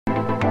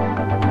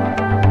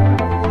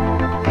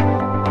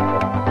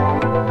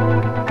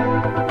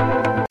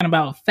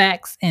about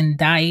facts and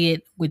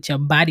diet with your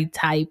body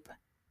type.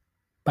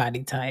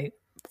 Body type.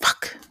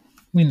 Fuck.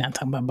 We're not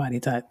talking about body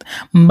type.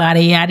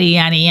 Body yada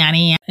yada yada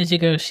yada. It's your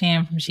girl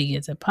Shan from She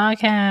Gets It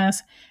Podcast.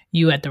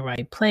 You at the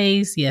right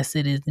place. Yes,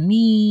 it is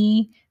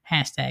me.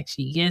 Hashtag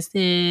She Gets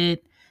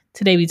It.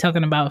 Today we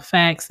talking about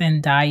facts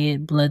and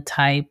diet, blood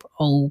type,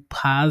 O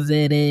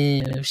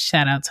positive.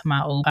 Shout out to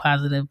my O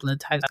positive blood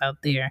types out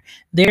there.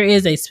 There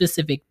is a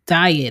specific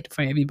diet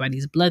for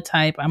everybody's blood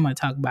type. I'm going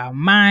to talk about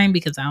mine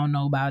because I don't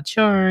know about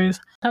yours.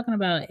 Talking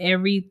about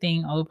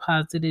everything O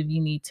positive you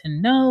need to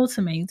know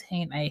to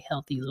maintain a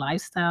healthy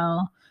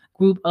lifestyle.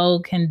 Group O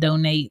can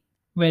donate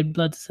red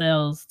blood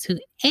cells to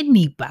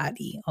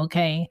anybody,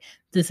 okay?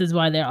 This is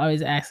why they're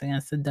always asking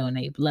us to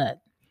donate blood.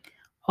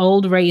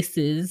 Old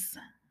races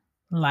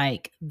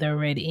like the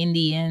Red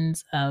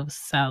Indians of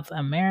South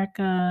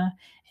America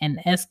and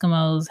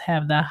Eskimos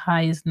have the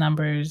highest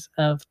numbers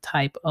of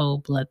type O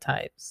blood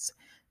types.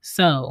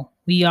 So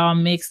we all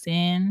mixed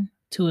in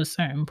to a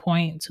certain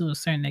point, to a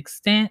certain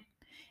extent.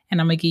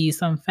 And I'm going to give you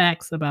some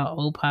facts about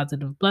O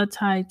positive blood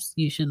types.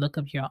 You should look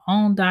up your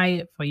own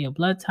diet for your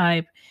blood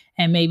type.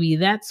 And maybe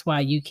that's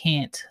why you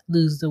can't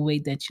lose the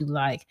weight that you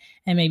like.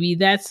 And maybe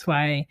that's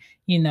why,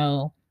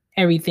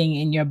 everything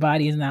in your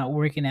body is not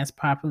working as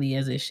properly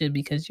as it should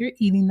because you're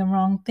eating the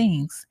wrong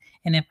things.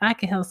 And if I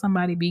can help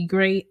somebody be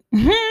great,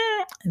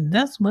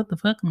 that's what the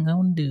fuck I'm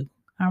going to do.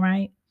 All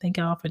right. Thank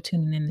y'all for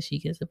tuning in to She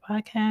Gets It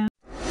Podcast.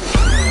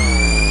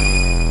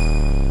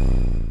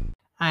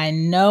 I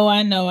know.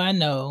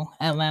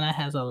 Atlanta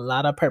has a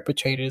lot of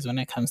perpetrators when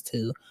it comes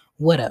to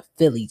what a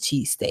Philly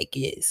cheesesteak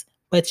is.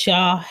 But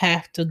y'all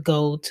have to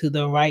go to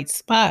the right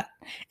spot.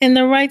 And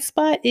the right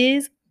spot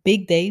is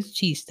Big Dave's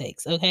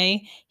Cheesesteaks,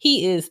 okay?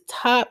 He is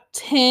top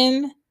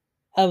 10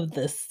 of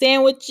the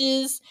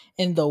sandwiches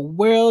in the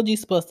world you're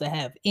supposed to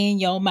have in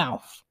your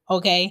mouth,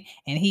 okay?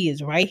 And he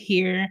is right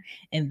here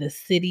in the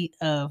city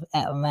of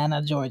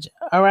Atlanta, Georgia,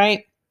 all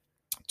right?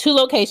 2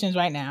 locations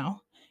right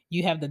now.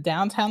 You have the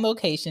downtown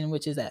location,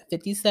 which is at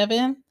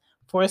 57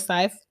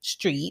 Forsyth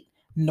Street,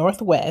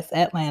 Northwest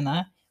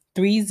Atlanta,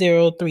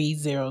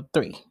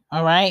 30303.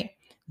 All right.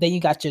 Then you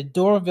got your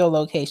Doraville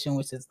location,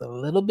 which is a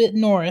little bit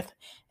north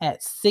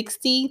at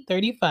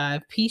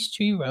 6035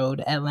 Peachtree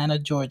Road, Atlanta,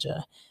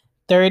 Georgia,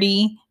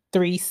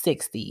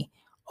 3360.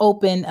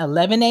 Open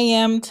 11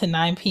 a.m. to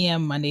 9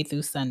 p.m. Monday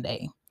through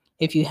Sunday.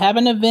 If you have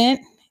an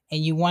event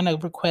and you want to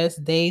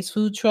request Dave's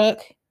food truck,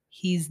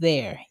 he's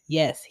there.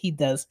 Yes, he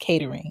does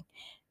catering.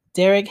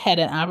 Derek had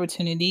an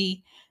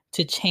opportunity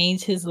to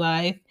change his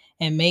life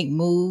and make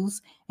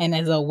moves. And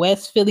as a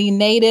West Philly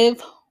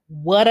native,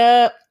 what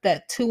up?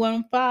 That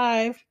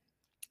 215,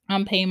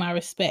 I'm paying my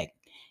respect.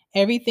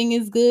 Everything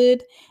is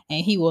good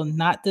and he will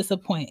not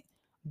disappoint.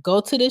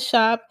 Go to the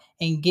shop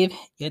and give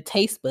your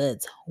taste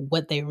buds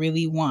what they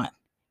really want.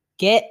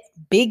 Get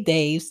Big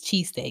Dave's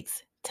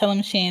Cheesesteaks. Tell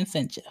him Shan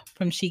sent you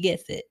from She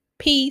Gets It.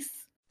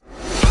 Peace.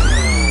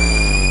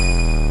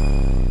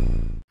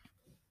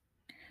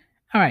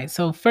 All right,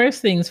 so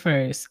first things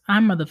first, I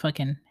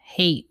motherfucking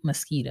hate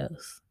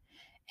mosquitoes.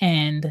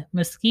 And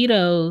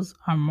mosquitoes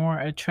are more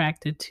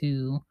attracted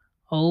to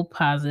O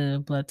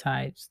positive blood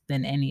types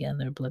than any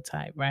other blood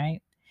type,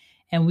 right?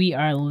 And we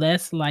are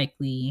less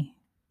likely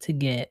to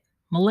get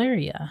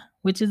malaria,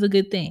 which is a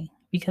good thing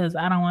because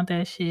I don't want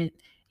that shit.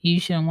 You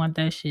shouldn't want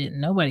that shit.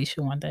 Nobody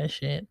should want that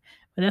shit.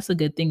 But that's a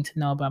good thing to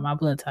know about my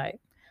blood type.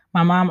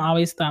 My mom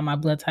always thought my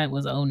blood type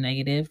was O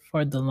negative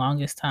for the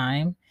longest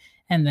time.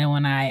 And then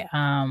when I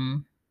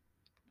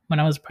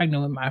was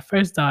pregnant with my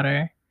first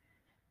daughter,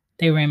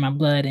 they ran my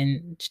blood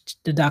and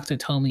the doctor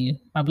told me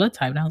my blood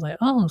type. And I was like,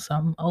 oh, so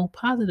I'm O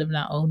positive,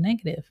 not O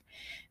negative.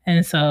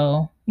 And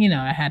so,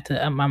 I had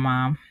to up my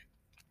mom.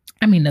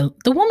 I mean,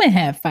 the woman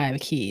had 5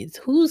 kids.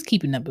 Who's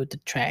keeping up with the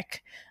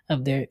track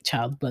of their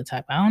child's blood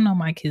type? I don't know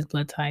my kid's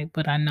blood type,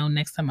 but I know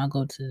next time I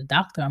go to the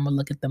doctor, I'm going to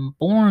look at them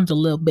borns a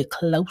little bit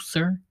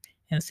closer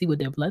and see what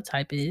their blood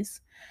type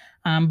is.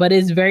 But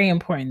it's very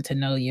important to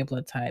know your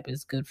blood type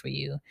is good for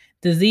you.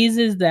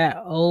 Diseases that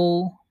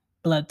O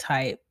blood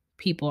type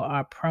people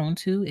are prone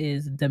to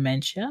is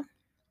dementia,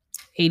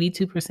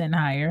 82%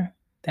 higher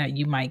that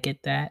you might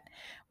get that.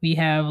 We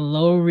have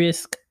low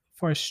risk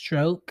for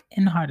stroke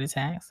and heart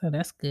attack, so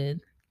that's good.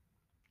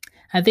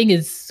 I think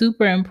it's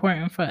super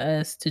important for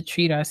us to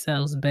treat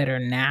ourselves better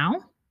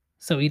now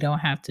so we don't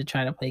have to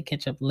try to play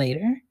catch up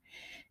later.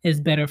 It's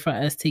better for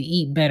us to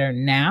eat better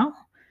now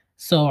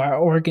so our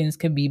organs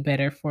could be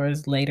better for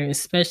us later,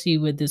 especially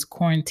with this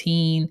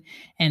quarantine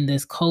and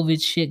this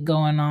COVID shit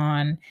going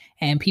on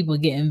and people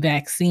getting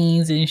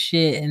vaccines and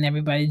shit and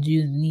everybody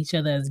using each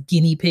other as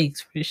guinea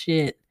pigs for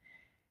shit.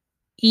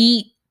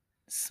 Eat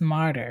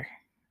smarter,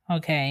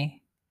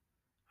 okay?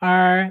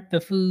 Are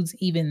the foods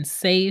even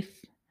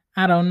safe?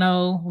 I don't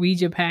know. Read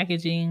your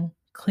packaging,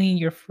 clean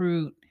your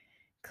fruit,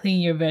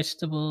 clean your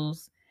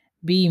vegetables.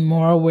 Be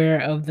more aware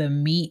of the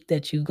meat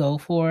that you go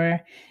for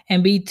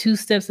and be 2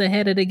 steps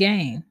ahead of the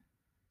game.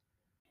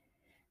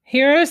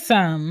 Here are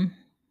some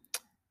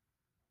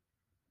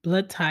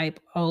blood type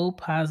O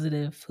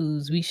positive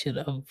foods we should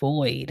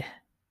avoid.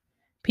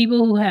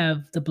 People who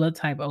have the blood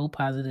type O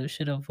positive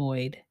should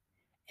avoid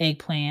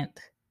eggplant,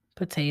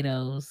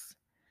 potatoes.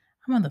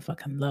 I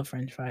motherfucking love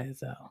French fries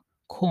though.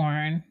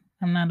 Corn.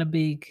 I'm not a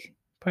big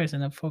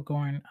person for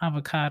corn.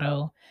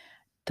 Avocado.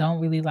 Don't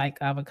really like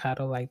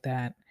avocado like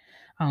that.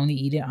 I only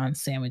eat it on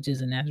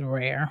sandwiches, and that's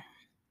rare.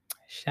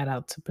 Shout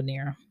out to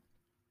Panera.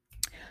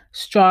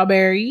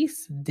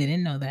 Strawberries.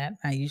 Didn't know that.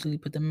 I usually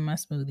put them in my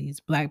smoothies.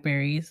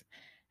 Blackberries.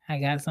 I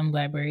got some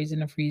blackberries in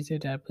the freezer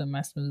that I put in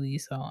my smoothie,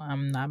 so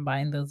I'm not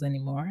buying those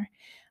anymore.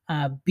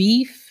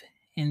 Beef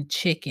and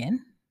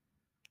chicken.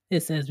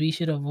 It says we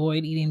should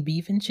avoid eating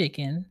beef and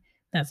chicken.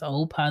 That's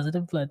O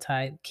positive blood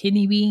type.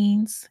 Kidney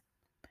beans.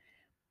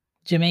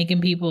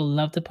 Jamaican people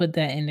love to put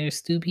that in their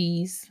stew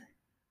peas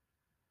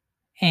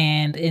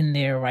and in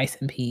their rice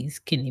and peas,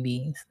 kidney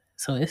beans.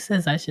 So it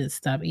says I should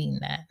stop eating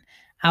that.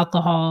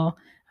 Alcohol.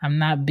 I'm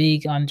not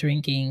big on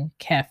drinking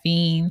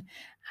caffeine.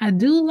 I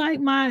do like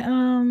my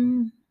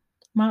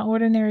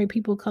ordinary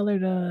people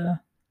colored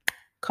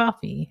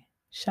coffee.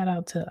 Shout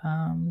out to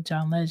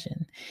John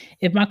Legend.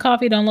 If my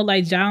coffee don't look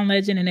like John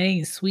Legend and it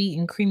ain't sweet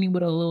and creamy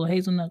with a little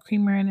hazelnut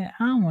creamer in it,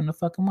 I don't want to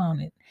fucking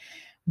want it.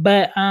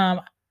 But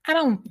I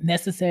don't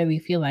necessarily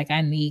feel like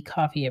I need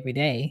coffee every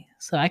day,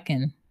 so I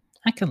can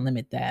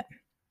limit that.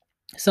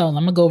 So I'm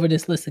gonna go over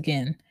this list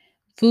again.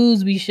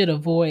 Foods we should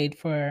avoid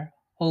for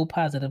O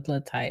positive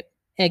blood type: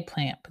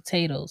 eggplant,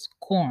 potatoes,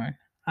 corn,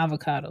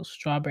 avocados,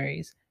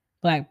 strawberries,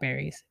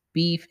 blackberries,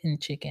 beef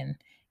and chicken,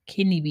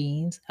 kidney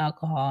beans,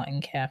 alcohol,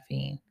 and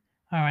caffeine.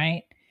 All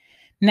right.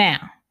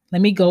 Now,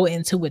 let me go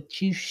into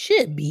what you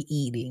should be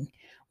eating.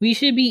 We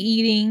should be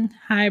eating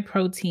high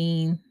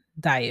protein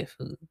diet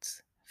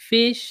foods,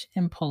 fish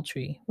and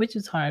poultry, which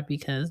is hard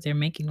because they're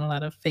making a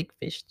lot of fake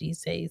fish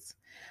these days,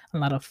 a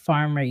lot of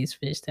farm raised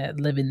fish that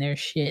live in their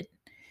shit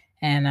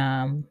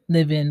and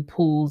live in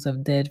pools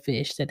of dead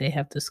fish that they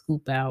have to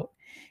scoop out.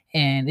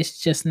 And it's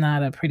just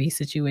not a pretty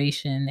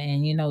situation.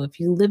 And, you know, if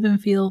you live in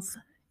filth,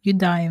 you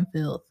die in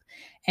filth.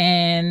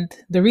 And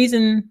the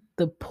reason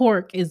the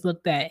pork is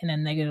looked at in a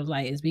negative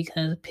light is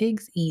because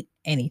pigs eat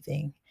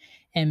anything.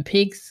 And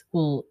pigs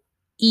will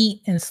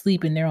eat and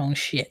sleep in their own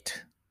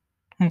shit.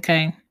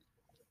 Okay?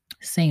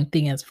 Same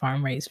thing as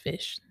farm raised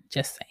fish.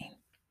 Just saying.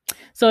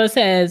 So it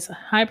says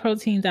high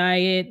protein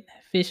diet,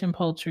 fish and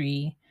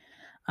poultry.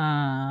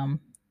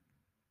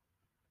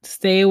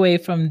 Stay away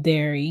from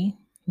dairy.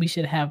 We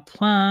should have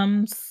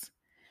plums,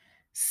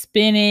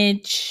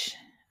 spinach.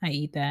 I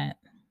eat that.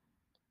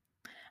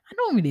 I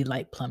don't really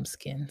like plum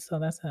skin, so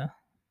that's an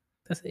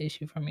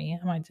issue for me.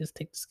 I might just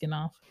take the skin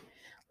off.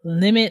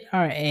 Limit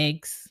our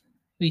eggs.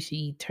 We should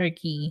eat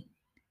turkey.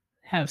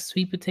 Have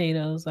sweet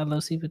potatoes. I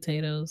love sweet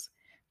potatoes.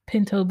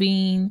 Pinto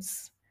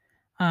beans.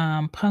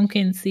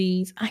 Pumpkin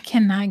seeds. I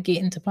cannot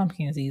get into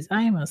pumpkin seeds.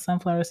 I am a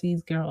sunflower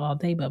seeds girl all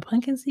day, but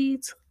pumpkin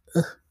seeds,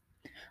 ugh.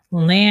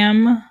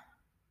 Lamb.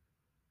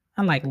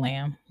 I like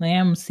lamb.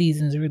 Lamb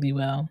seasons really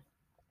well.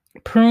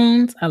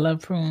 Prunes. I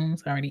love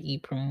prunes. I already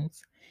eat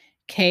prunes.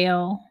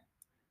 Kale.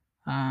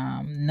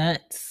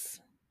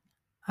 Nuts.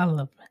 I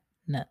love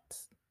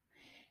nuts.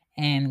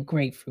 And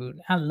grapefruit.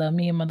 I love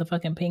me a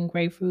motherfucking pink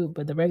grapefruit,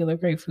 but the regular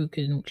grapefruit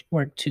can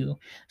work too.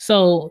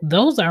 So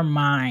those are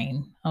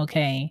mine.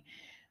 Okay.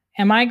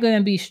 Am I going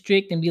to be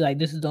strict and be like,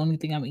 this is the only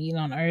thing I'm eating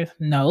on earth?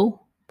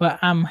 No. But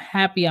I'm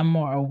happy I'm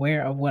more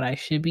aware of what I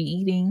should be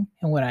eating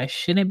and what I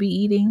shouldn't be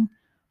eating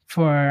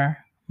for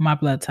my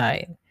blood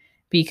type.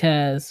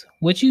 Because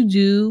what you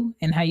do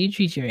and how you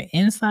treat your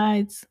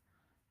insides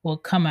will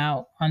come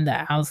out on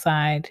the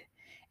outside.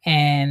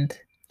 And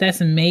that's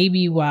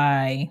maybe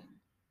why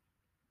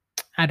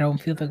I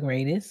don't feel the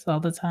greatest all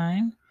the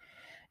time.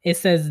 It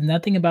says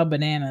nothing about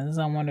bananas.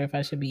 I wonder if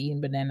I should be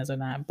eating bananas or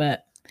not.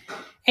 But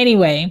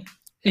anyway,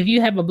 if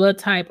you have a blood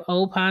type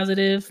O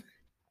positive,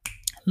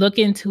 look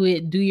into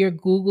it. Do your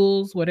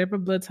Googles, whatever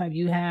blood type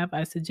you have.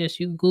 I suggest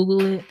you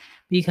Google it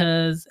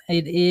because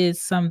it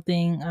is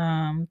something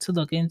to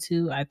look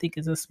into. I think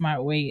it's a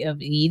smart way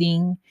of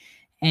eating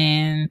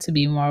and to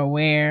be more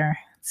aware.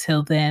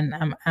 Till then,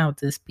 I'm out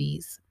this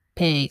piece.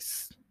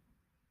 Peace.